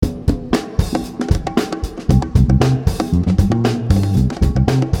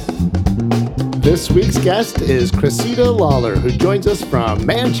This week's guest is Cressida Lawlor, who joins us from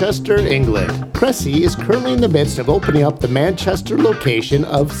Manchester, England. Cressy is currently in the midst of opening up the Manchester location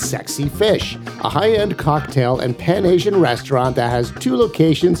of Sexy Fish, a high-end cocktail and Pan-Asian restaurant that has 2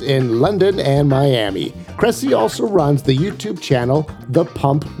 locations in London and Miami. Cressy also runs the YouTube channel The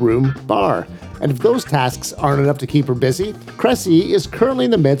Pump Room Bar. And if those tasks aren't enough to keep her busy, Cressy is currently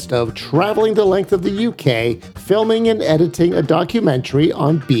in the midst of traveling the length of the UK, filming and editing a documentary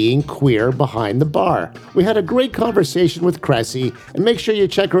on being queer behind the bar. We had a great conversation with Cressy, and make sure you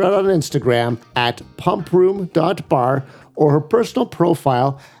check her out on Instagram at pumproom.bar or her personal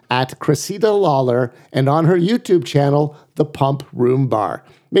profile at Cressida Lawlor and on her YouTube channel, The Pump Room Bar.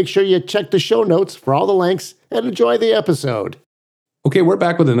 Make sure you check the show notes for all the links and enjoy the episode. Okay, we're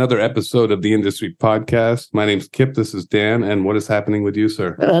back with another episode of the Industry Podcast. My name's Kip. This is Dan. And what is happening with you,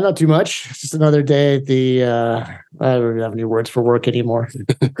 sir? Not too much. It's just another day at the, I don't have any words for work anymore.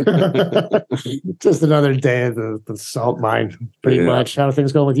 Just another day at the salt mine, pretty much. How are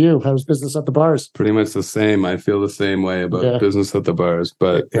things going with you? How's business at the bars? Pretty much the same. I feel the same way about business at the bars.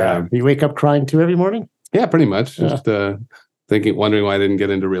 But you wake up crying too every morning? Yeah, pretty much. Just wondering why I didn't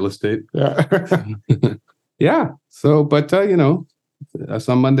get into real estate. Yeah. Yeah. So, but,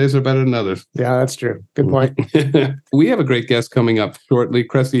 some Mondays are better than others. Yeah, that's true. Good point. We have a great guest coming up shortly.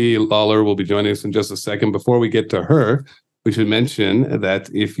 Cressida Lawlor will be joining us in just a second. Before we get to her, we should mention that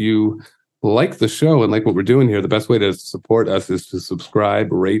if you like the show and like what we're doing here, the best way to support us is to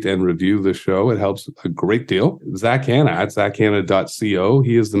subscribe, rate, and review the show. It helps a great deal. Zach Hanna at zachhanna.co.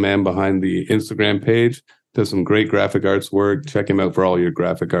 He is the man behind the Instagram page. Does some great graphic arts work. Check him out for all your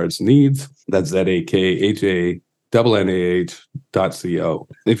graphic arts needs. That's ZAKHANNAH.co.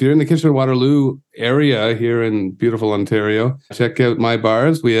 If you're in the Kitchener-Waterloo area here in beautiful Ontario, check out my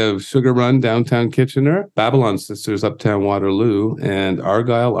bars. We have Sugar Run downtown Kitchener, Babylon Sisters uptown Waterloo, and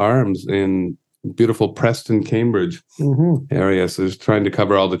Argyle Arms in beautiful Preston, Cambridge area. So just trying to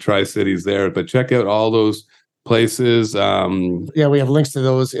cover all the Tri-Cities there. But check out all those places. We have links to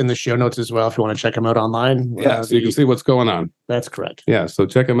those in the show notes as well if you want to check them out online. Yeah, so you can see what's going on. That's correct. Yeah, so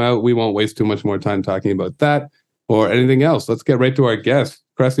check them out. We won't waste too much more time talking about that or anything else. Let's get right to our guest.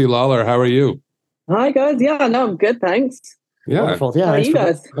 Cressida Lawlor, how are you? Hi, guys. Yeah, no, I'm good, thanks. Yeah. Wonderful. Yeah, how are you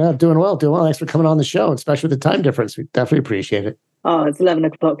guys? Doing well. Thanks for coming on the show, especially with the time difference. We definitely appreciate it. Oh, it's 11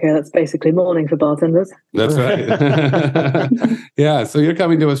 o'clock here. That's basically morning for bartenders. That's right. Yeah, so you're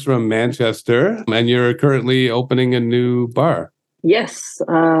coming to us from Manchester, and you're currently opening a new bar. Yes,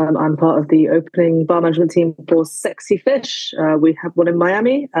 I'm part of the opening bar management team for Sexy Fish. We have one in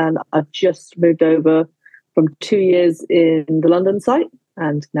Miami, and I've just moved over from 2 years in the London site,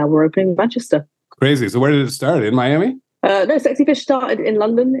 and now we're opening in Manchester. Crazy. So where did it start? In Miami? No, Sexy Fish started in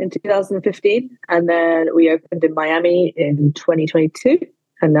London in 2015, and then we opened in Miami in 2022,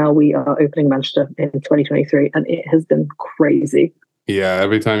 and now we are opening Manchester in 2023, and it has been crazy. Yeah,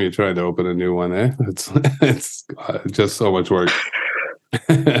 every time you try to open a new one, it's just so much work.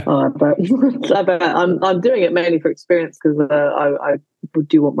 I bet. I'm doing it mainly for experience because I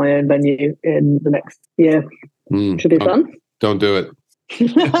do want my own venue in the next year. Should be fun. Don't do it.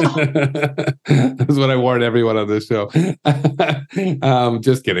 That's what I warn everyone on this show.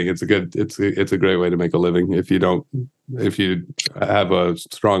 Just kidding. It's a great way to make a living if you have a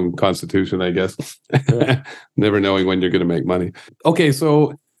strong constitution, I guess. Never knowing when you're going to make money. Okay,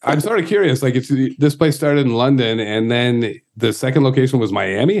 so I'm sort of curious. Like, this place started in London, and then the second location was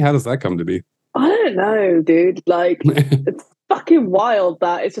Miami. How does that come to be? I don't know, dude. Like, it's fucking wild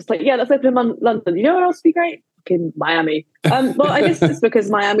that it's just like, yeah, let's open in London. You know what else would be great? In Miami. Well, I guess it's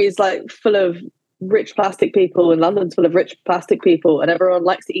because Miami is like full of rich plastic people, and London's full of rich plastic people, and everyone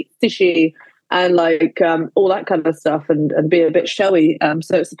likes to eat sushi and like all that kind of stuff, and be a bit showy.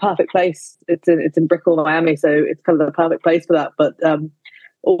 So it's the perfect place. It's in Brickell, Miami, so it's kind of the perfect place for that. But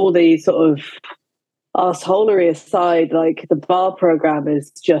all the sort of assholery aside, like the bar program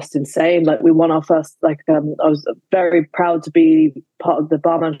is just insane. Like, we won our first, I was very proud to be part of the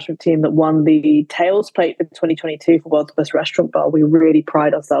bar management team that won the Tails Plate for 2022 for World's Best Restaurant Bar. We really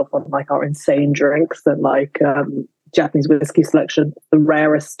pride ourselves on like our insane drinks and like Japanese whiskey selection, the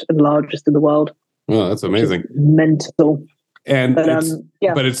rarest and largest in the world. Oh, that's amazing. Mental. And but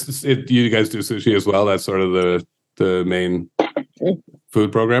you guys do sushi as well. That's sort of the main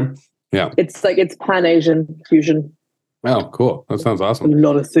food program. Yeah, it's Pan-Asian fusion. Oh, cool! That sounds awesome. A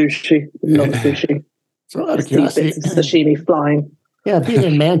lot of sushi. So out of curiosity, sashimi flying. Yeah, being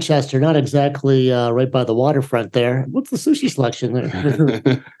in Manchester, not exactly right by the waterfront there. What's the sushi selection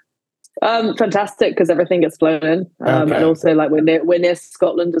there? Fantastic, because everything gets flown in, and also like we're near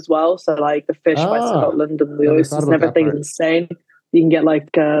Scotland as well. So like the fish by Scotland and the oysters and everything is insane. You can get like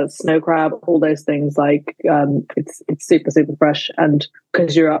snow crab, all those things. Like it's super super fresh, and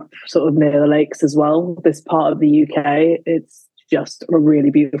because you're up sort of near the lakes as well, this part of the UK, it's just a really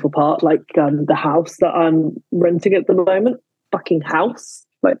beautiful part. Like the house that I'm renting at the moment, fucking house,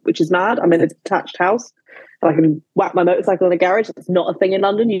 like which is mad. I'm in a detached house, and I can whack my motorcycle in a garage. It's not a thing in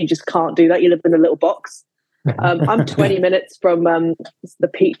London. You just can't do that. You live in a little box. I'm 20 minutes from the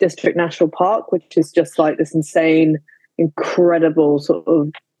Peak District National Park, which is just like this insane, incredible sort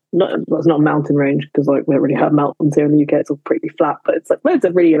of it's not a mountain range because like we don't really have mountains here in the UK. It's all pretty flat, but it's like loads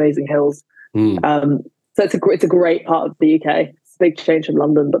of really amazing hills. So it's a great part of the UK. It's a big change from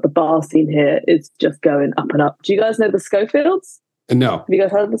London, but the bar scene here is just going up and up. Do you guys know the Schofields? No. Have you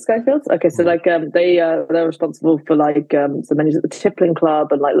guys heard of the Schofields? Okay, so like they're responsible for like some menus at the Tippling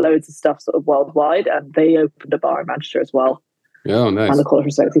Club and like loads of stuff sort of worldwide, and they opened a bar in Manchester as well. Oh, nice. And they call it for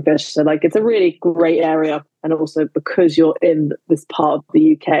Sexy Fish. So like it's a really great area, and also because you're in this part of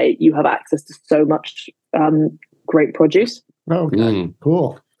the UK, you have access to so much great produce. Okay,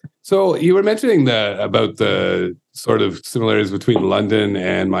 cool. So you were mentioning about the sort of similarities between London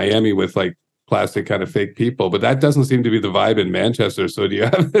and Miami with like plastic kind of fake people, but that doesn't seem to be the vibe in Manchester. So do you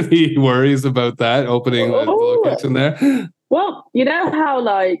have any worries about that opening the location there? Well, you know how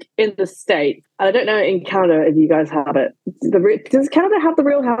like in the States, and I don't know in Canada if you guys have it. Does Canada have the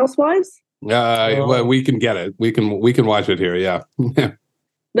Real Housewives? Well, we can get it. We can watch it here. Yeah.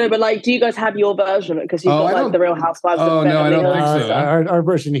 No, but like, do you guys have your version of it? Because you've got like the Real Housewives. Oh no, I don't think so. Our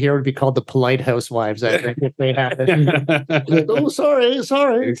version here would be called the Polite Housewives. I think if they have it. Oh, sorry.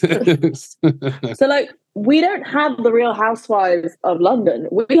 So like, we don't have the Real Housewives of London.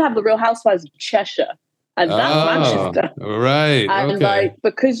 We have the Real Housewives of Cheshire, and that's Manchester. Right. And like,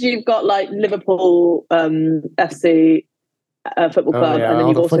 because you've got like Liverpool FC football club, and then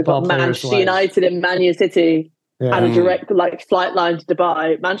you've also got Manchester United and Man U City. Yeah. And a direct like flight line to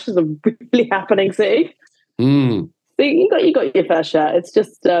Dubai. Manchester's a really happening city. So you got your fair share. It's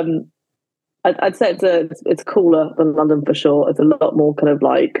just I'd say it's cooler than London for sure. It's a lot more kind of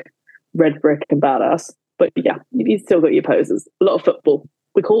like red brick and badass. But yeah, you still got your poses. A lot of football.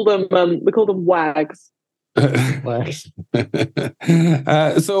 We call them wags.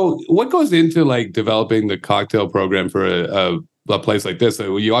 So what goes into like developing the cocktail program for a place like this?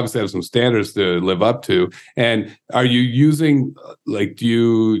 You obviously have some standards to live up to, and are you using do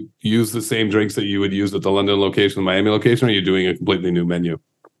you use the same drinks that you would use at the London location, the Miami location, or are you doing a completely new menu?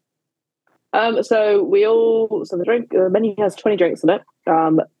 So the menu has 20 drinks in it.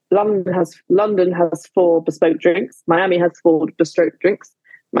 London has 4 bespoke drinks. Miami has 4 bespoke drinks.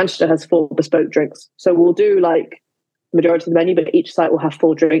 Manchester has 4 bespoke drinks. So we'll do like majority of the menu, but each site will have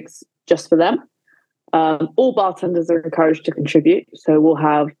 4 drinks just for them. All bartenders are encouraged to contribute. So we'll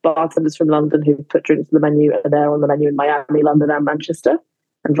have bartenders from London who put drinks on the menu, and they're on the menu in Miami, London, and Manchester,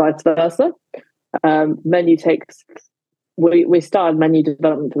 and vice versa. Menu takes. We started menu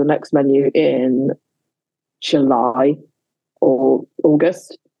development for the next menu in July or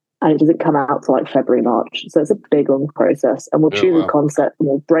August, and it doesn't come out till like February, March. So it's a big long process, and we'll choose a concept and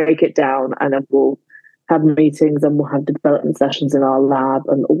we'll break it down, and then we'll have meetings and we'll have development sessions in our lab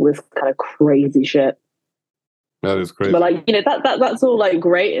and all this kind of crazy shit. That is crazy. But like, that's all like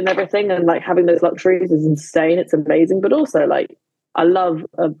great and everything, and like having those luxuries is insane. It's amazing. But also like, I love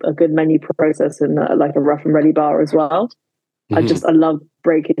a good menu process and like a rough and ready bar as well. I love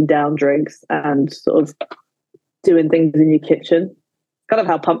breaking down drinks and sort of doing things in your kitchen. Kind of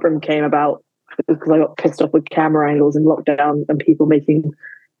how Pump Room came about, because I got pissed off with camera angles in lockdown and people making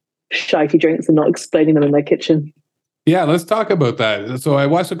shitey drinks and not explaining them in their kitchen. Yeah, let's talk about that. So I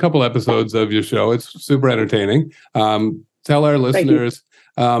watched a couple episodes of your show. It's super entertaining. Tell our listeners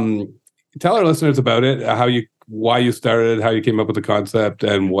about it, why you started, how you came up with the concept,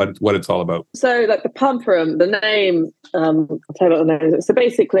 and what it's all about. So like the Pump Room, the name, I'll tell you about the name. So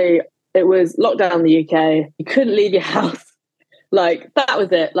basically it was lockdown in the UK. You couldn't leave your house. Like that was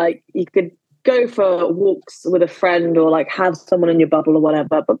it. Like you could go for walks with a friend or like have someone in your bubble or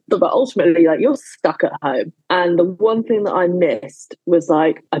whatever, but ultimately like you're stuck at home. And the one thing that I missed was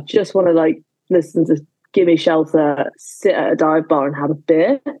like, I just want to like listen to Gimme Shelter, sit at a dive bar and have a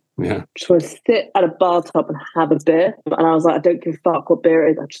beer. Yeah. Just want to sit at a bar top and have a beer. And I was like, I don't give a fuck what beer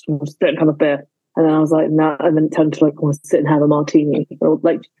it is. I just want to sit and have a beer. And then I was like, no. And then it turned to like, I want to sit and have a martini. Or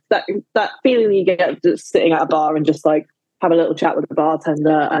like that feeling you get just sitting at a bar and just like have a little chat with the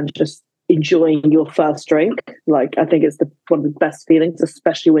bartender and just enjoying your first drink. Like, I think it's one of the best feelings,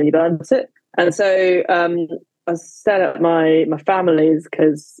 especially when you've earned it. And so I set up my family's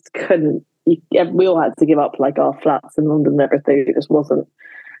because we all had to give up like our flats in London and everything. It just wasn't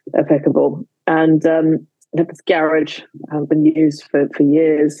applicable. And had this garage I've been used for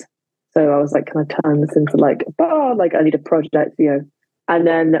years. So I was like, can I turn this into like a bar? Like I need a project, and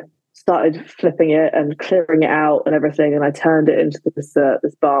then started flipping it and clearing it out and everything. And I turned it into this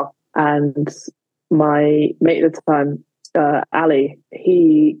bar. And my mate at the time, Ali,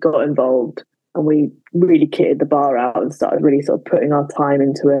 he got involved and we really kitted the bar out and started really sort of putting our time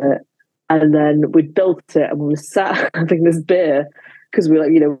into it. And then we built it and we were sat having this beer because we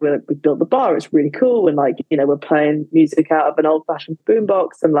built the bar. It's really cool. And like, we're playing music out of an old fashioned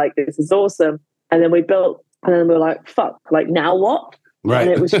boombox and like, this is awesome. And then we built, and then we were like, fuck, like now what? Right.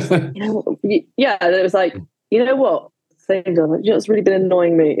 And it was just like, yeah. And it was like, you know what? What's really been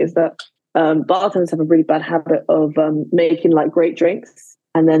annoying me is that bartenders have a really bad habit of making like great drinks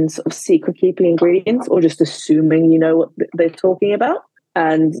and then sort of secret keeping ingredients or just assuming you know what they're talking about.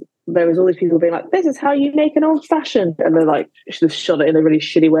 And there was all these people being like, this is how you make an old fashioned. And they're like, should have shot it in a really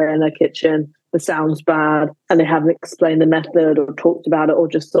shitty way in their kitchen. The sound's bad. And they haven't explained the method or talked about it or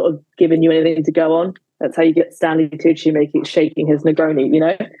just sort of given you anything to go on. That's how you get Stanley Tucci shaking his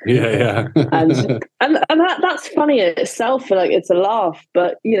Negroni, Yeah. and that's funny in itself. Like it's a laugh,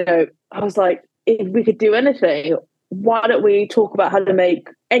 but I was like, if we could do anything, why don't we talk about how to make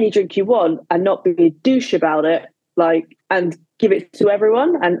any drink you want and not be a douche about it, like, and give it to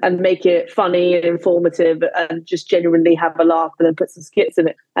everyone and make it funny and informative and just genuinely have a laugh and then put some skits in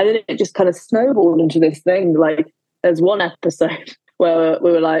it. And then it just kind of snowballed into this thing. Like there's one episode where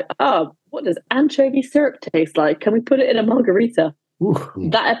we were like, oh, what does anchovy syrup taste like? Can we put it in a margarita? Ooh.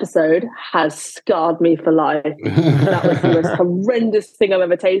 That episode has scarred me for life. That was the most horrendous thing I've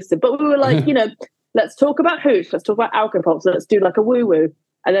ever tasted. But we were like, let's talk about hooch, let's talk about alcohol, so let's do like a woo-woo.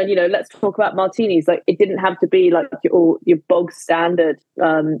 And then, let's talk about martinis. Like it didn't have to be like your bog standard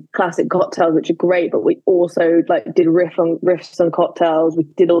classic cocktails, which are great, but we also like did riffs on cocktails. We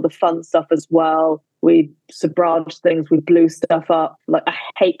did all the fun stuff as well. We sabraged things, we blew stuff up. Like I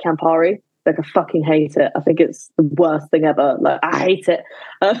hate Campari. Like I fucking hate it. I think it's the worst thing ever. Like I hate it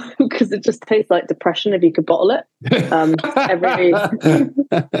because it just tastes like depression if you could bottle it.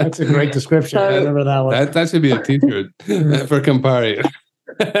 That's a great description. I remember that one. That should be a t-shirt for Campari.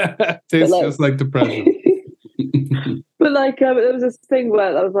 Tastes just like depression. But like there was this thing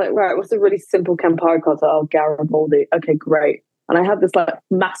where I was like, right, what's a really simple Campari cocktail? Oh, Garibaldi. Okay, great. And I had this like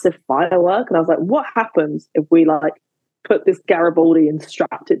massive firework, and I was like, what happens if we like put this Garibaldi and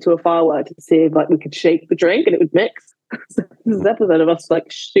strapped it to a firework to see if like we could shake the drink and it would mix? So this episode of us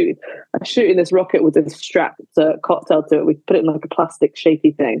like shooting this rocket with this strapped cocktail to it. We put it in like a plastic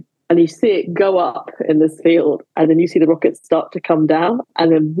shaky thing, and you see it go up in this field, and then you see the rockets start to come down,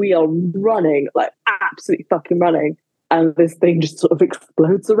 and then we are running, like absolutely fucking running. And this thing just sort of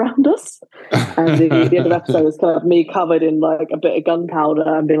explodes around us. And the end of the episode was kind of me covered in like a bit of gunpowder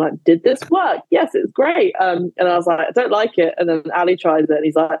and being like, did this work? Yes, it's great. And I was like, I don't like it. And then Ali tries it and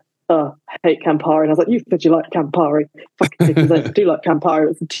he's like, oh, I hate Campari. And I was like, you said you like Campari. Fucking because I do like Campari.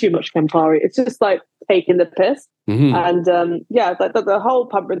 It's too much Campari. It's just like taking the piss. Mm-hmm. And the whole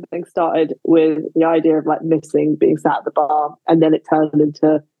pub run thing started with the idea of like missing being sat at the bar. And then it turned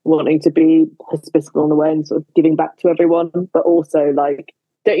into wanting to be hospitable in the way and sort of giving back to everyone, but also like,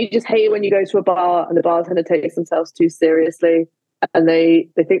 don't you just hate it when you go to a bar and the bartender takes themselves too seriously and they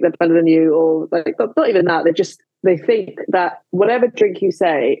think they're better than you, or like not even that, they think that whatever drink you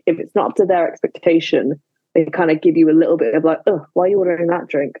say, if it's not up to their expectation, they kind of give you a little bit of like, oh, why are you ordering that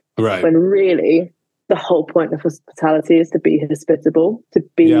drink? Right. When really the whole point of hospitality is to be hospitable, to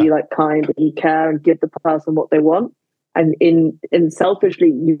be like kind and care and give the person what they want. And in selfishly,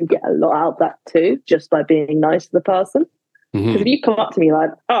 you get a lot out of that too, just by being nice to the person. Because if you come up to me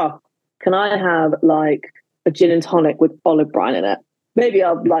like, oh, can I have like a gin and tonic with olive brine in it? Maybe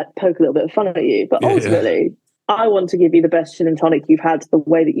I'll like poke a little bit of fun at you. But ultimately, I want to give you the best gin and tonic you've had the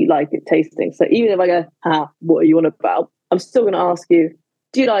way that you like it tasting. So even if I go, what are you on about? I'm still going to ask you,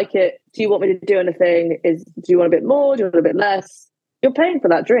 do you like it? Do you want me to do anything? Do you want a bit more? Do you want a bit less? You're paying for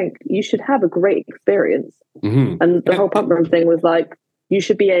that drink. You should have a great experience. Mm-hmm. And the whole pump room thing was like, you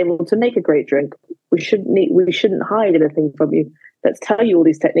should be able to make a great drink. We shouldn't hide anything from you. Let's tell you all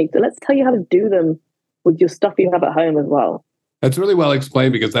these techniques, and let's tell you how to do them with your stuff you have at home as well. That's really well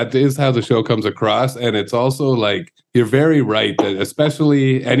explained, because that is how the show comes across. And it's also like, you're very right that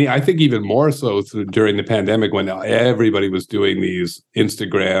especially, and I think even more so during the pandemic when everybody was doing these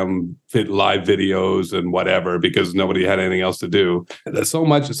Instagram live videos and whatever, because nobody had anything else to do. There's so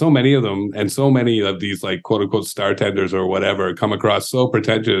many of them, and so many of these like quote unquote star tenders or whatever come across so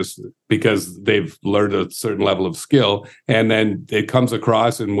pretentious because they've learned a certain level of skill. And then it comes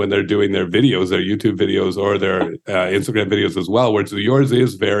across, and when they're doing their videos, their YouTube videos or their Instagram videos as well, whereas yours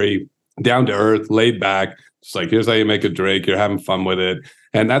is very down to earth, laid back. Just like, here's how you make a drink. You're having fun with it.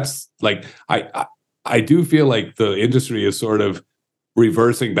 And that's like, I do feel like the industry is sort of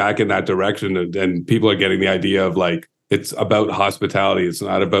reversing back in that direction, and people are getting the idea of like, it's about hospitality. It's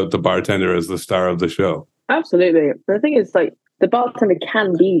not about the bartender as the star of the show. Absolutely. The thing is, like, the bartender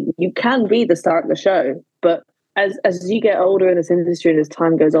can be the star of the show, but as you get older in this industry and as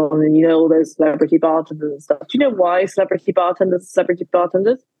time goes on, and you know all those celebrity bartenders and stuff, do you know why celebrity bartenders?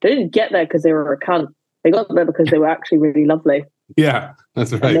 They didn't get there because they were a cunt. They got there because they were actually really lovely. Yeah,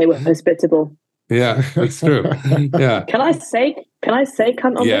 that's right. And they were hospitable. Yeah, that's true. Yeah. Can I say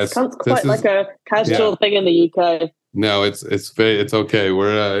cunt on this? Cunt's quite like a casual thing in the UK. No, it's okay.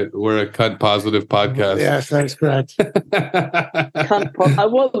 We're a cunt positive podcast. Yes, that's correct. I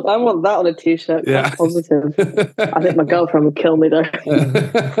want that on a t-shirt. Yeah. Cunt positive. I think my girlfriend would kill me though.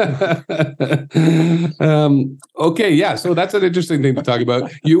 Okay, yeah. So that's an interesting thing to talk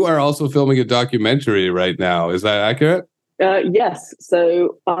about. You are also filming a documentary right now. Is that accurate? Yes.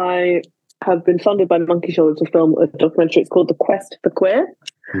 So I have been funded by Monkey Shoulder to film a documentary. It's called The Quest for Queer.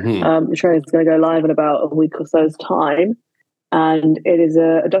 Mm-hmm. The trailer is going to go live in about a week or so's time. And it is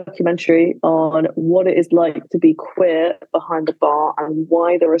a documentary on what it is like to be queer behind the bar and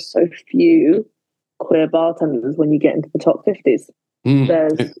why there are so few queer bartenders when you get into the top 50s.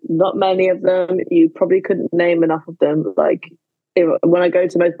 There's not many of them. You probably couldn't name enough of them. Like, when I go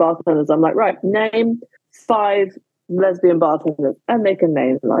to most bartenders, I'm like, right, name 5 lesbian bartenders. And they can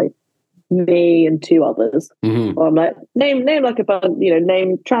name like me and 2 others. Mm-hmm. Or I'm like, name like a bunch,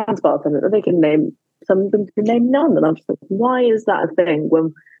 name trans bartenders. And they can name, some of them can name none. And I'm just like, why is that a thing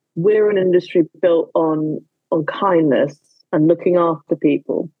when we're an industry built on kindness and looking after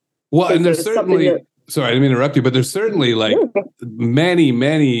people? Well, and there's certainly, sorry, I didn't mean to interrupt you, but there's certainly like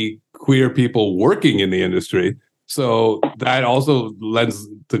many queer people working in the industry. So that also lends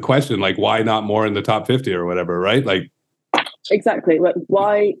the question, like, why not more in the top 50 or whatever, right? Like, exactly. Like,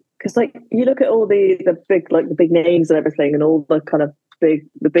 why? Because like you look at all the big names and everything, and all the kind of big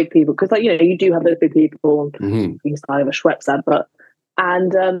people. Because like you do have those big people. mm-hmm. I have a Schweppes advert,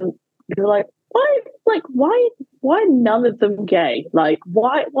 and you're like, why none of them gay? Like,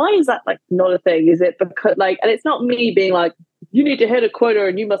 why is that like not a thing? Is it because like, and it's not me being like, you need to hit a quota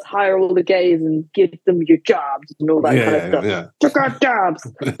and you must hire all the gays and give them your jobs and all that kind of stuff. Yeah. Check out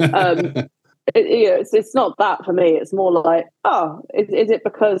jobs. It's not that for me. It's more like, is it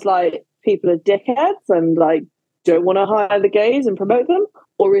because like people are dickheads and like don't want to hire the gays and promote them,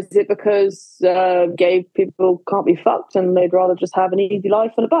 or is it because gay people can't be fucked and they'd rather just have an easy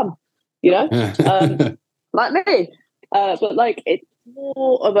life and a bum, like me? But like it's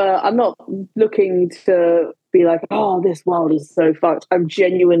more of a. I'm not looking to be like, oh, this world is so fucked. I'm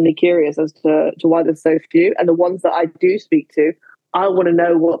genuinely curious as to why there's so few, and the ones that I do speak to, I want to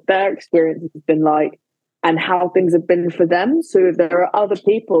know what their experience has been like and how things have been for them. So if there are other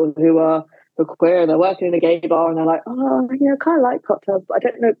people who are queer and they're working in a gay bar and they're like, I kind of like cocktails, but I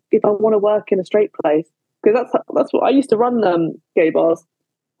don't know if I want to work in a straight place. Because that's what I used to run gay bars.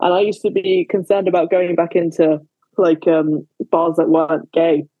 And I used to be concerned about going back into like bars that weren't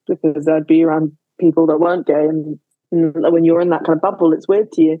gay because I'd be around people that weren't gay. And when you're in that kind of bubble, it's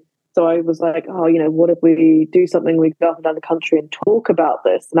weird to you. So I was like, what if we do something, we go up and down the country and talk about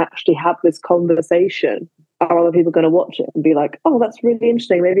this and actually have this conversation? Are other people going to watch it and be like, oh, that's really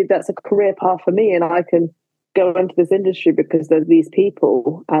interesting. Maybe that's a career path for me and I can go into this industry because there's these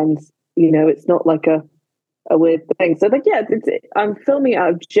people and, it's not like a weird thing. So like, yeah, I'm filming out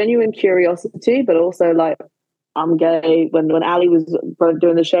of genuine curiosity, but also like I'm gay. When Ali was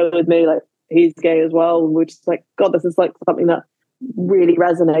doing the show with me, like he's gay as well. And we're just like, God, this is like something that really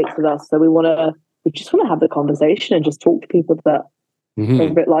resonates with us. So we just want to have the conversation and just talk to people that are a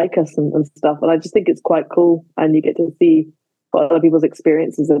bit like us and stuff. And I just think it's quite cool, and you get to see what other people's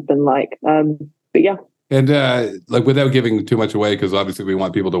experiences have been like. But yeah. And like without giving too much away, because obviously we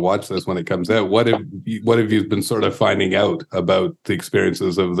want people to watch this when it comes out. What have you been sort of finding out about the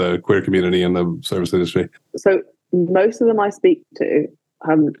experiences of the queer community and the service industry? So most of them I speak to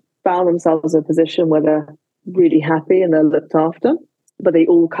found themselves in a position where they're really happy and they're looked after, but they've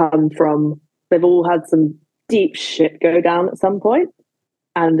all had some deep shit go down at some point.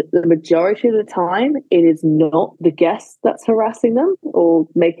 And the majority of the time, it is not the guest that's harassing them or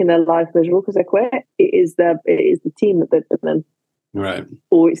making their life miserable because they're queer. It is the team that they've been in, right?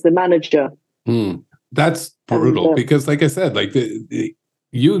 Or it's the manager. That's brutal because, like I said, like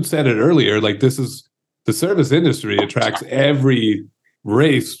you said it earlier, like this is the service industry attracts every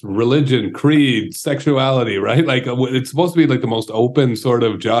race, religion, creed, sexuality, right? Like it's supposed to be like the most open sort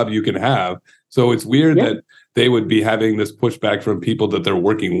of job you can have. So it's weird that they would be having this pushback from people that they're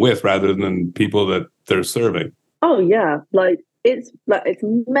working with rather than people that they're serving. Oh yeah, it's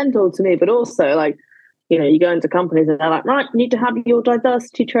mental to me, but also like, you know, you go into companies and they're like, right, you need to have your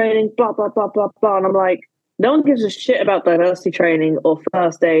diversity training, blah blah blah blah blah, and I'm like, no one gives a shit about diversity training or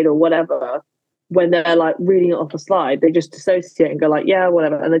first aid or whatever when they're like reading it off a slide. They just dissociate and go like, yeah,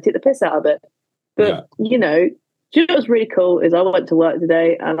 whatever, and they take the piss out of it. But you know, do you know what's really cool is I went to work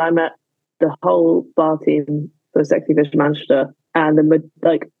today and I met the whole bar team for Sexy Fish Manchester, and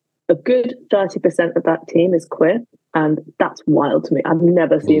a good 30% of that team is queer, and that's wild to me. I've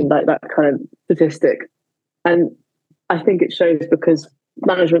never seen like that kind of statistic, and I think it shows because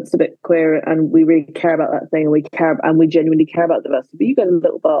management's a bit queer, and we really care about that thing, and we genuinely care about diversity. But you go to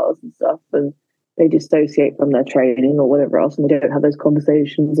little bars and stuff, and they dissociate from their training or whatever else, and they don't have those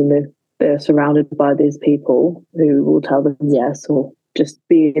conversations, and they're surrounded by these people who will tell them yes, or just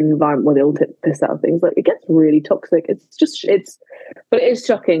be in an environment where they all take the piss out of things. Like, it gets really toxic. But it is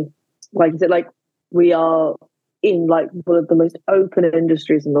shocking. Like, is it like we are in like one of the most open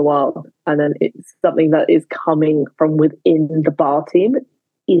industries in the world, and then it's something that is coming from within the bar team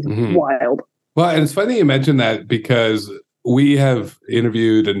is wild. Well, and it's funny you mentioned that because we have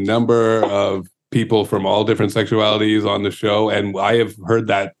interviewed a number of people from all different sexualities on the show, and I have heard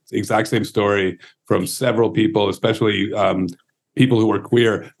that exact same story from several people, especially people who are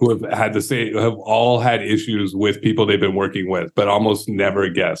queer, who have all had issues with people they've been working with, but almost never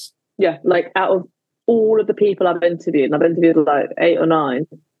guess. Yeah, like out of all of the people I've interviewed, and I've interviewed like 8 or 9,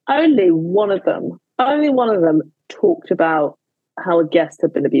 only one of them talked about how a guest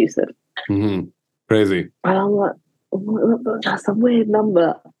had been abusive. Crazy. And I'm like, that's a weird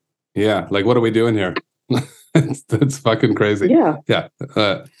number. Yeah, like, what are we doing here? That's fucking crazy. Yeah.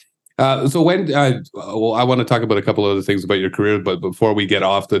 So when well, I want to talk about a couple other things about your career, but before we get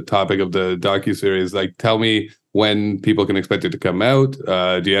off the topic of the docuseries, like, tell me when people can expect it to come out.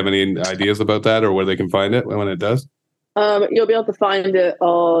 Do you have any ideas about that, or where they can find it when it does? You'll be able to find it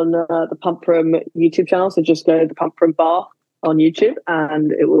on the Pump Room YouTube channel. So just go to the Pump Room Bar on YouTube,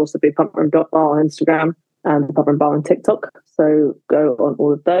 and it will also be Pump Room Bar on Instagram and the Pump Room Bar on TikTok. So go on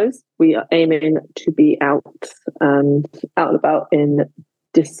all of those. We are aiming to be out and about in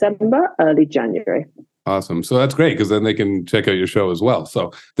December, early January. Awesome. So that's great, because then they can check out your show as well.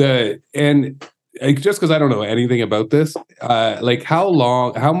 So just because I don't know anything about this, like, how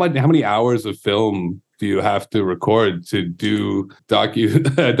many hours of film do you have to record to do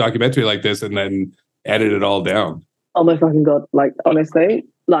a documentary like this and then edit it all down? Oh my fucking God. Like, honestly,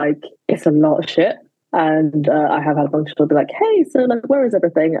 like, it's a lot of shit. And I have had a bunch of people be like, hey, so like, where is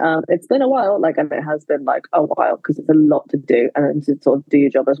everything? It's been a while, like, and it has been like a while, because it's a lot to do, and then to sort of do your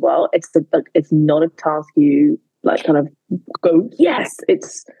job as well. It's not a task you like kind of go, yes.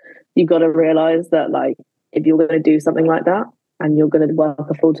 You've got to realize that, like, if you're going to do something like that and you're going to work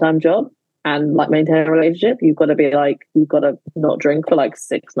a full-time job and like maintain a relationship, you've got to not drink for like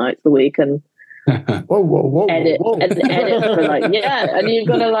 6 nights a week and edit for like, yeah, and you've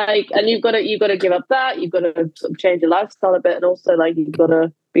got to give up that. You've got to sort of change your lifestyle a bit, and also like you've got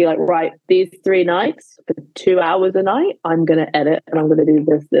to be like, right, these 3 nights for 2 hours a night, I'm going to edit, and I'm going to do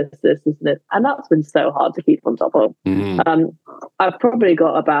this, and that's been so hard to keep on top of. I've probably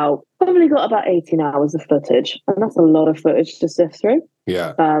got about 18 hours of footage, and that's a lot of footage to sift through.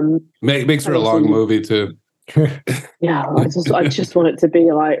 Yeah, makes for a long movie too. Yeah, I just want it to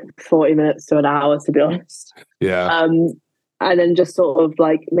be like 40 minutes to an hour, to be honest. Yeah. And then just sort of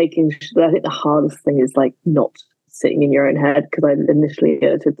like making sure, I think the hardest thing is like not sitting in your own head, because I initially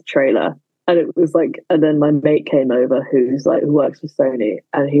edited the trailer, and it was like, and then my mate came over who works for Sony,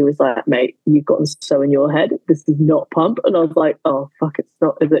 and he was like, mate, you've gotten so in your head, this is not Pump. And I was like, oh fuck, it's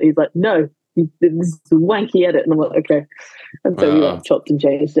not, is it? He's like, no, this is a wanky edit. And I'm like, okay. And so we like chopped and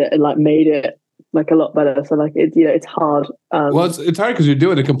changed it and like made it like a lot better. So like, it's hard. Well, it's hard because you're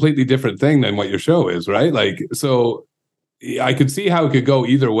doing a completely different thing than what your show is, right? Like, so I could see how it could go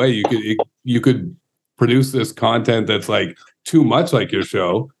either way. You could produce this content that's like too much like your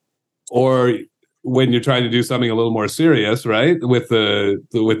show, or when you're trying to do something a little more serious, right? With the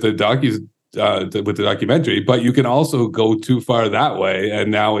documentary, but you can also go too far that way, and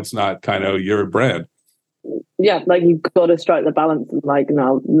now it's not kind of your brand. Yeah, like you've got to strike the balance. Like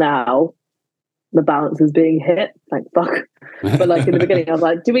now the balance is being hit. Like, fuck. But like in the beginning, I was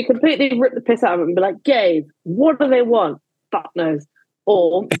like, do we completely rip the piss out of it and be like, gays, what do they want? Fuck knows.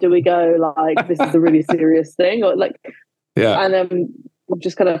 Or do we go like, this is a really serious thing? Or like, yeah. And then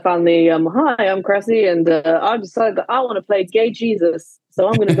just kind of found the, hi, I'm Cressy, and I decided that I want to play gay Jesus. So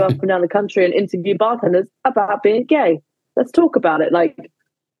I'm going to go up and down the country and interview bartenders about being gay. Let's talk about it. Like,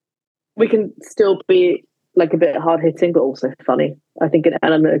 we can still be like a bit hard hitting, but also funny. I think an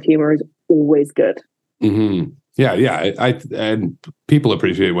element of humor is always good. Mm-hmm. Yeah, yeah. And people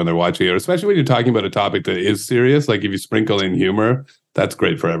appreciate when they're watching it, especially when you're talking about a topic that is serious. Like if you sprinkle in humor, that's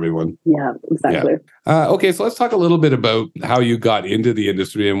great for everyone. Yeah, exactly. Yeah. Okay, so let's talk a little bit about how you got into the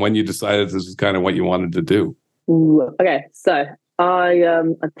industry and when you decided this is kind of what you wanted to do. Ooh, okay, so I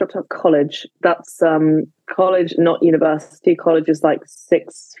dropped out of college. That's college, not university. College is like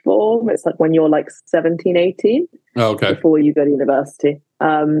sixth form. It's like when you're like 17, 18 Okay. before you go to university.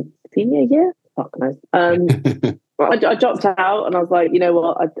 Senior year? Fuck knows. I dropped out and I was like, you know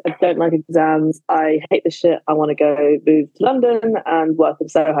what? I don't like exams. I hate this shit. I want to go move to London and work in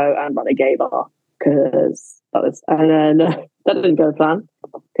Soho and run a gay bar because that was, and then that didn't go to plan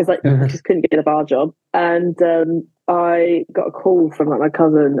because like I just couldn't get a bar job. And I got a call from like my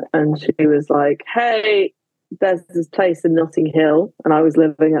cousin and she was like, hey, there's this place in Notting Hill and I was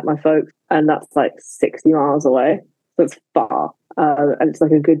living at my folks and that's like 60 miles away. So it's far. And it's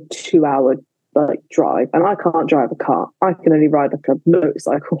like a good 2-hour like drive, and I can't drive a car. I can only ride like a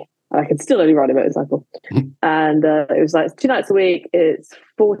motorcycle. I can still only ride a motorcycle. And it was like 2 nights a week. It's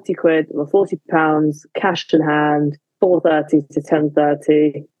 40 quid or 40 pounds cash in hand, 4:30 to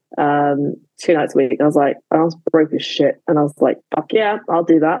 10:30, 2 nights a week. And I was broke as shit. And I was like, fuck yeah, I'll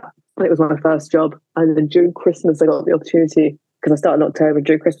do that. And it was my first job. And then during Christmas, I got the opportunity because I started in October.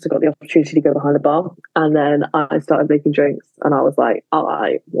 During Christmas, I got the opportunity to go behind the bar. And then I started making drinks. And I was like,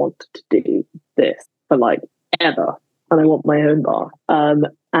 I want to do this for like ever. And I want my own bar.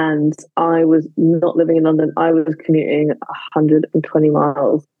 And I was not living in London. I was commuting 120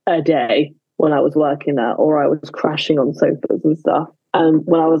 miles a day when I was working there, or I was crashing on sofas and stuff. And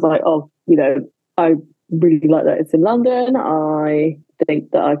when I was like, oh, you know, I really like that it's in London. I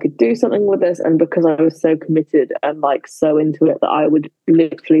think that I could do something with this. And because I was so committed and like so into it that I would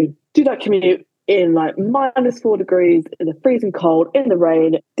literally do that commute in like -4 degrees, in the freezing cold, in the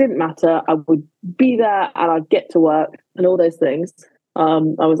rain, didn't matter. I would be there and I'd get to work and all those things.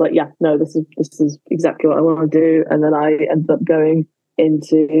 I was like, yeah, no, this is exactly what I want to do. And then I ended up going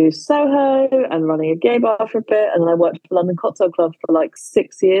into Soho and running a gay bar for a bit. And then I worked for London Cocktail Club for like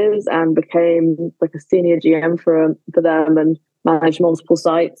 6 years and became like a senior GM for them and managed multiple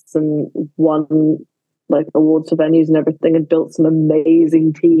sites and won like awards for venues and everything and built some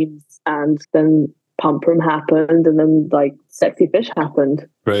amazing teams. And then Pump Room happened and then like Sexy Fish happened.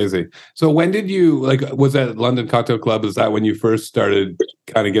 Crazy. So when did you, like, was that London Cocktail Club? Is that when you first started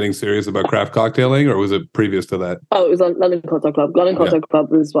kind of getting serious about craft cocktailing, or was it previous to that? Oh, it was on London Cocktail Club. London Cocktail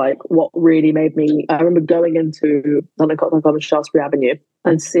Club was like what really made me, I remember going into London Cocktail Club on Shaftesbury Avenue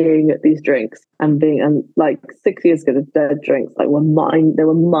and seeing these drinks and being, and like 6 years ago, their drinks like they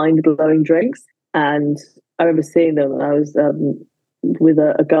were mind-blowing drinks. And I remember seeing them and I was with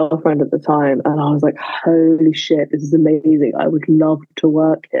a girlfriend at the time and I was like, holy shit, this is amazing. I would love to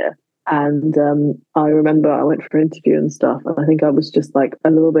work here. And I remember I went for an interview and stuff and I think I was just like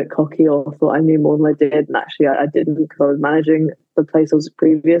a little bit cocky or thought I knew more than I did, and actually I didn't, because I was managing the place I was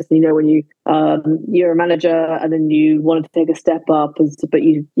previous. And, you know, when you're a manager and then you wanted to take a step up, but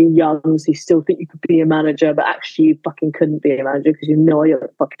you're young, so you still think you could be a manager, but actually you fucking couldn't be a manager because you have no idea what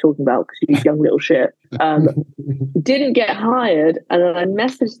the fuck you're talking about because you're young little shit. Didn't get hired, and then I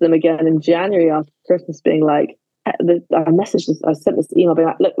messaged them again in January after Christmas being like, I sent this email being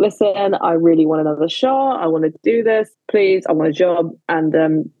like, look, listen, I really want another shot. I want to do this, please. I want a job. And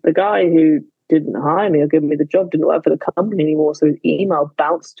the guy who didn't hire me or give me the job didn't work for the company anymore. So his email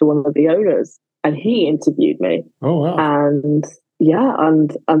bounced to one of the owners and he interviewed me. Oh, wow. And yeah,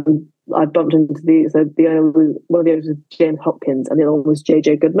 and I bumped into the owner was, one of the owners was James Hopkins and the other one was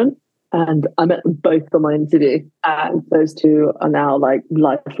JJ Goodman. And I met them both for my interview. And those two are now like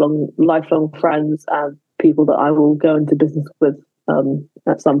lifelong friends and people that I will go into business with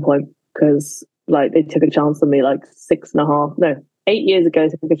at some point, because like they took a chance on me like 8 years ago,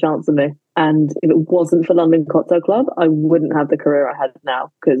 took a chance on me. And if it wasn't for London Cocktail Club, I wouldn't have the career I had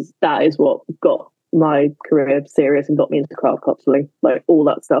now, because that is what got my career serious and got me into craft cocktailing, like all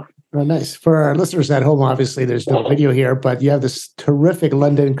that stuff. Oh, nice. For our listeners at home, obviously there's no video here, but you have this terrific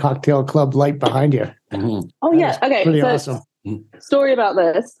London Cocktail Club light behind you. Mm-hmm. Oh, yeah. Okay. Pretty awesome. Story about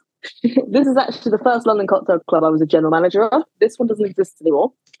this. This is actually the first London Cocktail Club I was a general manager of. This one doesn't exist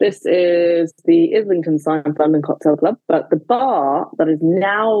anymore. This is the Islington side of London Cocktail Club. But the bar that is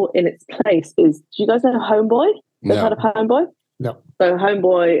now in its place is, do you guys know Homeboy? You've heard of Homeboy? No. So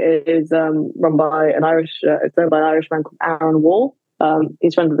Homeboy is run by it's owned by an Irishman called Aaron Wall.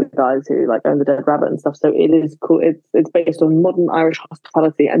 He's friends with the guys who like own the Dead Rabbit and stuff. So it is cool. It's based on modern Irish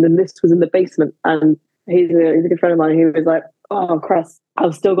hospitality. And then this was in the basement. And he's a good friend of mine who was like, oh, Cress,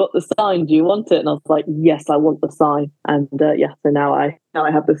 I've still got the sign. Do you want it? And I was like, yes, I want the sign. And so now I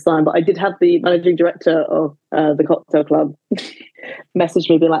have this sign. But I did have the managing director of the cocktail club message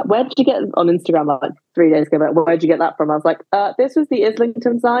me, being like, where did you get on Instagram like 3 days ago? Like, where did you get that from? I was like, this was the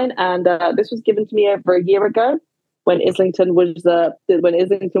Islington sign, and this was given to me over a year ago when Islington was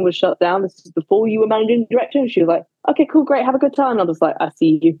shut down. This is before you were managing director. And she was like, okay, cool, great, have a good time. And I was like, I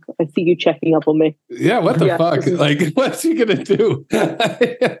see you checking up on me. Yeah, what the fuck? Like, what's he gonna do?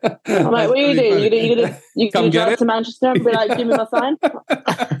 I'm like, what are you doing? You gonna drive to Manchester and be like, give me my sign?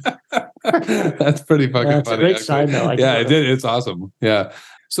 That's pretty fucking That's funny. a great sign, though. It's awesome. Yeah.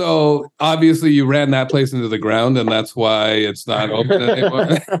 So obviously you ran that place into the ground, and that's why it's not open anymore.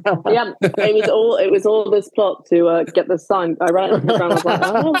 Yeah, it was all this plot to get the sign. I ran it into the ground. I was like,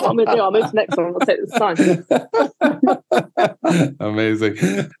 I don't know what I'm gonna do. I'll move to the next one. I'll take the sign. Amazing.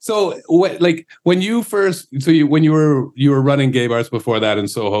 So when you were running gay bars before that in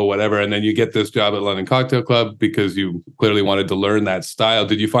Soho, whatever, and then you get this job at London Cocktail Club because you clearly wanted to learn that style.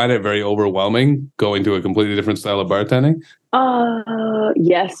 Did you find it very overwhelming going to a completely different style of bartending?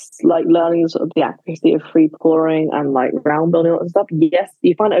 Yes, like learning sort of the accuracy of free pouring and like round building and stuff. Yes,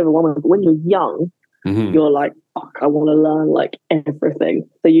 you find it overwhelming, but when you're young, you're like, fuck, I want to learn like everything.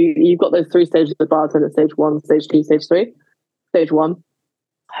 So you've got those 3 stages of bartending: stage 1, stage 2, stage 3. Stage 1,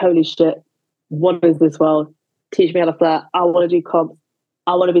 holy shit, what is this world? Teach me how to flirt. I want to do comps.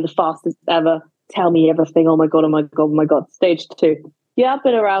 I want to be the fastest ever. Tell me everything. Oh my god, oh my god, oh my god. Stage 2, yeah, I've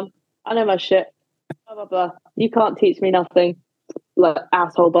been around. I know my shit. Blah blah blah. You can't teach me nothing, like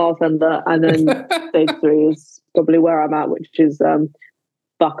asshole bartender. And then stage 3 is probably where I'm at, which is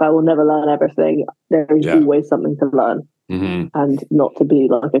fuck, I will never learn everything. There is always something to learn, and not to be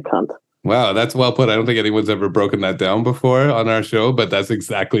like a cunt. Wow, that's well put. I don't think anyone's ever broken that down before on our show, but that's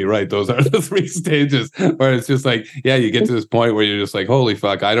exactly right. Those are the 3 stages where it's just like, yeah, you get to this point where you're just like, holy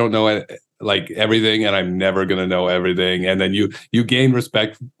fuck, I don't know it, like everything, and I'm never going to know everything. And then you gain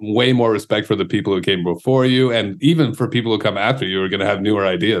respect, way more respect for the people who came before you, and even for people who come after you are going to have newer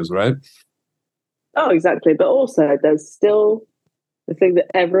ideas, right? Oh, exactly. But also there's still the thing that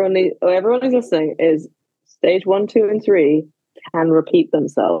everyone is listening is stage 1, 2, and 3 can repeat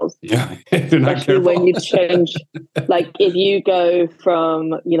themselves. Yeah, especially when you change. Like if you go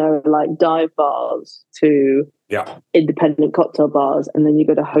from like dive bars to independent cocktail bars, and then you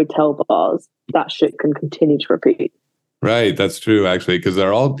go to hotel bars, that shit can continue to repeat. Right, that's true actually, because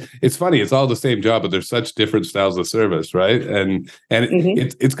it's funny, it's all the same job, but there's such different styles of service, right? And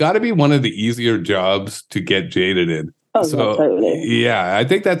it's got to be one of the easier jobs to get jaded in. Oh, so, totally. Yeah, I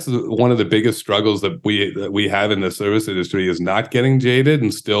think that's one of the biggest struggles that we have in the service industry is not getting jaded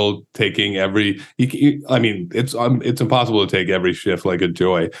and still taking I mean, it's impossible to take every shift like a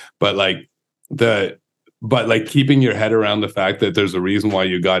joy, but keeping your head around the fact that there's a reason why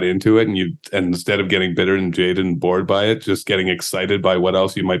you got into it, and instead of getting bitter and jaded and bored by it, just getting excited by what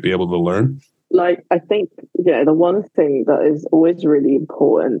else you might be able to learn. Like, I think, the one thing that is always really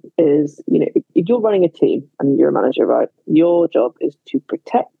important is, if you're running a team and you're a manager, right, your job is to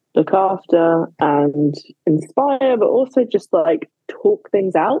protect, look after, and inspire, but also just like talk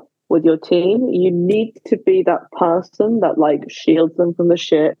things out with your team. You need to be that person that like shields them from the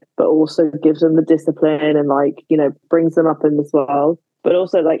shit, but also gives them the discipline and like, brings them up in this world. But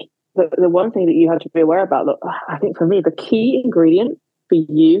also like the one thing that you have to be aware about, look, I think for me, the key ingredient for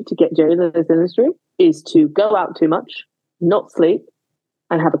you to get jaded in this industry is to go out too much, not sleep,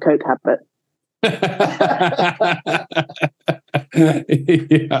 and have a coke habit.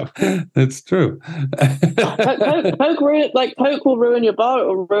 Yeah, that's true. Coke will ruin your bar, it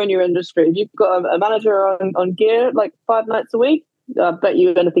will ruin your industry. If you've got a manager on gear like 5 nights a week, I bet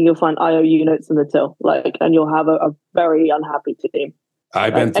you anything you'll find IOU notes in the till, and you'll have a very unhappy team.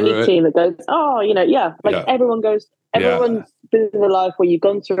 I've been through any team that goes, everyone goes. Everyone's been in a life where you've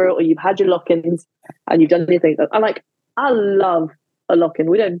gone through it, or you've had your lock-ins and you've done anything. I love a lock-in.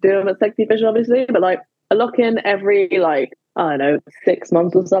 We don't do them at Sexy Fish, obviously, but like a lock-in every 6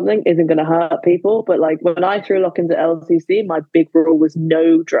 months or something isn't going to hurt people. But like when I threw lock-ins at LCC, my big rule was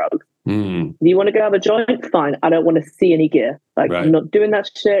no drugs. Do you want to go have a joint? Fine. I don't want to see any gear. You're not doing that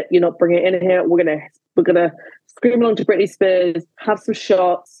shit. You're not bringing it in here. We're gonna scream along to Britney Spears, have some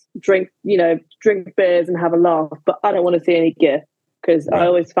shots, drink beers and have a laugh. But I don't want to see any gear, because I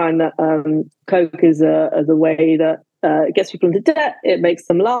always find that Coke is a way that it gets people into debt. It makes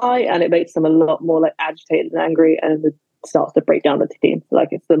them lie, and it makes them a lot more like agitated and angry, and it starts to break down the team.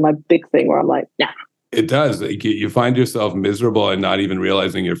 It's my big thing where I'm like, nah. It does. You find yourself miserable and not even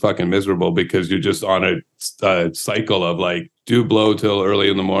realizing you're fucking miserable because you're just on a cycle of like do blow till early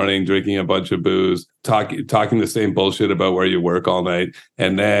in the morning, drinking a bunch of booze, talking the same bullshit about where you work all night,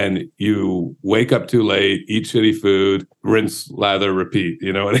 and then you wake up too late, eat shitty food, rinse, lather, repeat.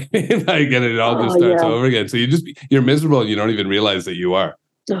 You know what I mean? Like, and it all just starts over again. So you're miserable and you don't even realize that you are.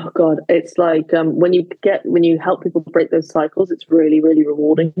 Oh God, it's like when you help people break those cycles, it's really, really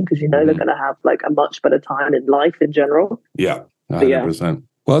rewarding because they're going to have like a much better time in life in general. Yeah, 100%.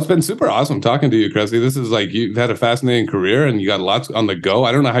 Well, it's been super awesome talking to you, Cressy. This is like, you've had a fascinating career and you got lots on the go.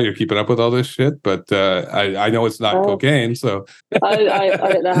 I don't know how you're keeping up with all this shit, but I know it's not cocaine. So I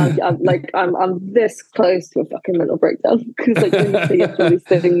don't know how. I'm this close to a fucking mental breakdown because like when you see all these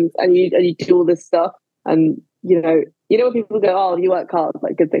things and you do all this stuff and you know when people go, oh, you work hard,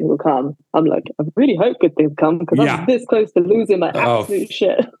 like good things will come. I'm like, I really hope good things come because I'm this close to losing my absolute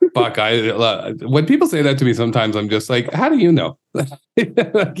shit. Fuck, when people say that to me, sometimes I'm just like, how do you know? Like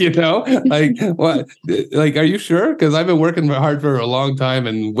what? Like, are you sure? Because I've been working hard for a long time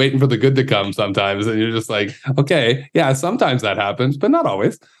and waiting for the good to come sometimes, and you're just like, okay, yeah, sometimes that happens, but not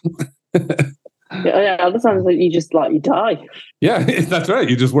always. Yeah, other times like you die. Yeah, that's right.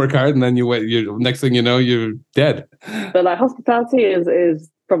 You just work hard and then you wait. Next thing you know, you're dead. But like hospitality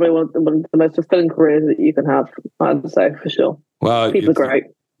is probably one of the most fulfilling careers that you can have. I'd say for sure. Well, people are great.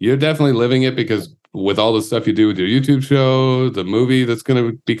 You're definitely living it because with all the stuff you do with your YouTube show, the movie that's going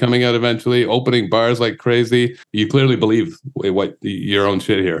to be coming out eventually, opening bars like crazy, you clearly believe what your own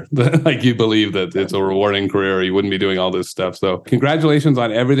shit here. Like you believe that it's a rewarding career or you wouldn't be doing all this stuff. So congratulations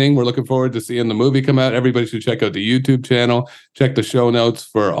on everything. We're looking forward to seeing the movie come out. Everybody should check out the YouTube channel. Check the show notes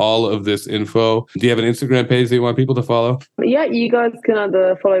for all of this info. Do you have an Instagram page that you want people to follow? Yeah, you guys can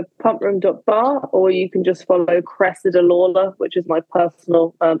either follow pumproom.bar or you can just follow Cressida Lawlor, which is my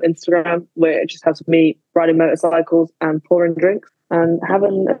personal Instagram, where it just has me riding motorcycles and pouring drinks and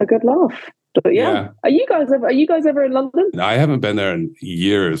having a good laugh. But yeah. Are you guys ever in London? I haven't been there in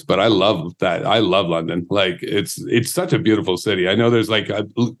years, but I love that. I love London. Like it's such a beautiful city. I know there's like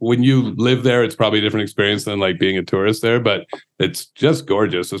when you live there, it's probably a different experience than like being a tourist there, but it's just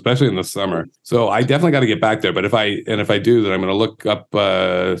gorgeous, especially in the summer. So I definitely got to get back there. But if I do, then I'm going to look up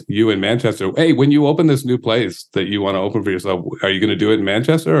you in Manchester. Hey, when you open this new place that you want to open for yourself, are you going to do it in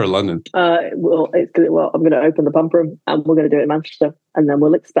Manchester or London? I'm going to open the pump room and we're going to do it in Manchester and then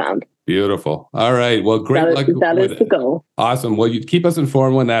we'll expand. Beautiful. All right. Well, great luck. That is the goal. Awesome. Well, you keep us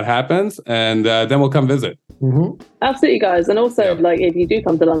informed when that happens, and then we'll come visit. Mm-hmm. Absolutely, guys. And also, like, if you do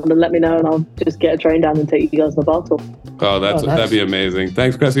come to London, let me know, and I'll just get a train down and take you guys on a bar tour. Oh, that'd be amazing.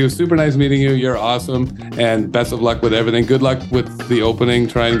 Thanks, Cressy. It was super nice meeting you. You're awesome, and best of luck with everything. Good luck with the opening.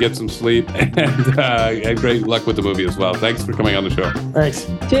 Try and get some sleep, and great luck with the movie as well. Thanks for coming on the show. Thanks.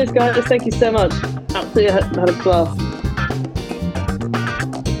 Cheers, guys. Thank you so much. Absolutely had a blast.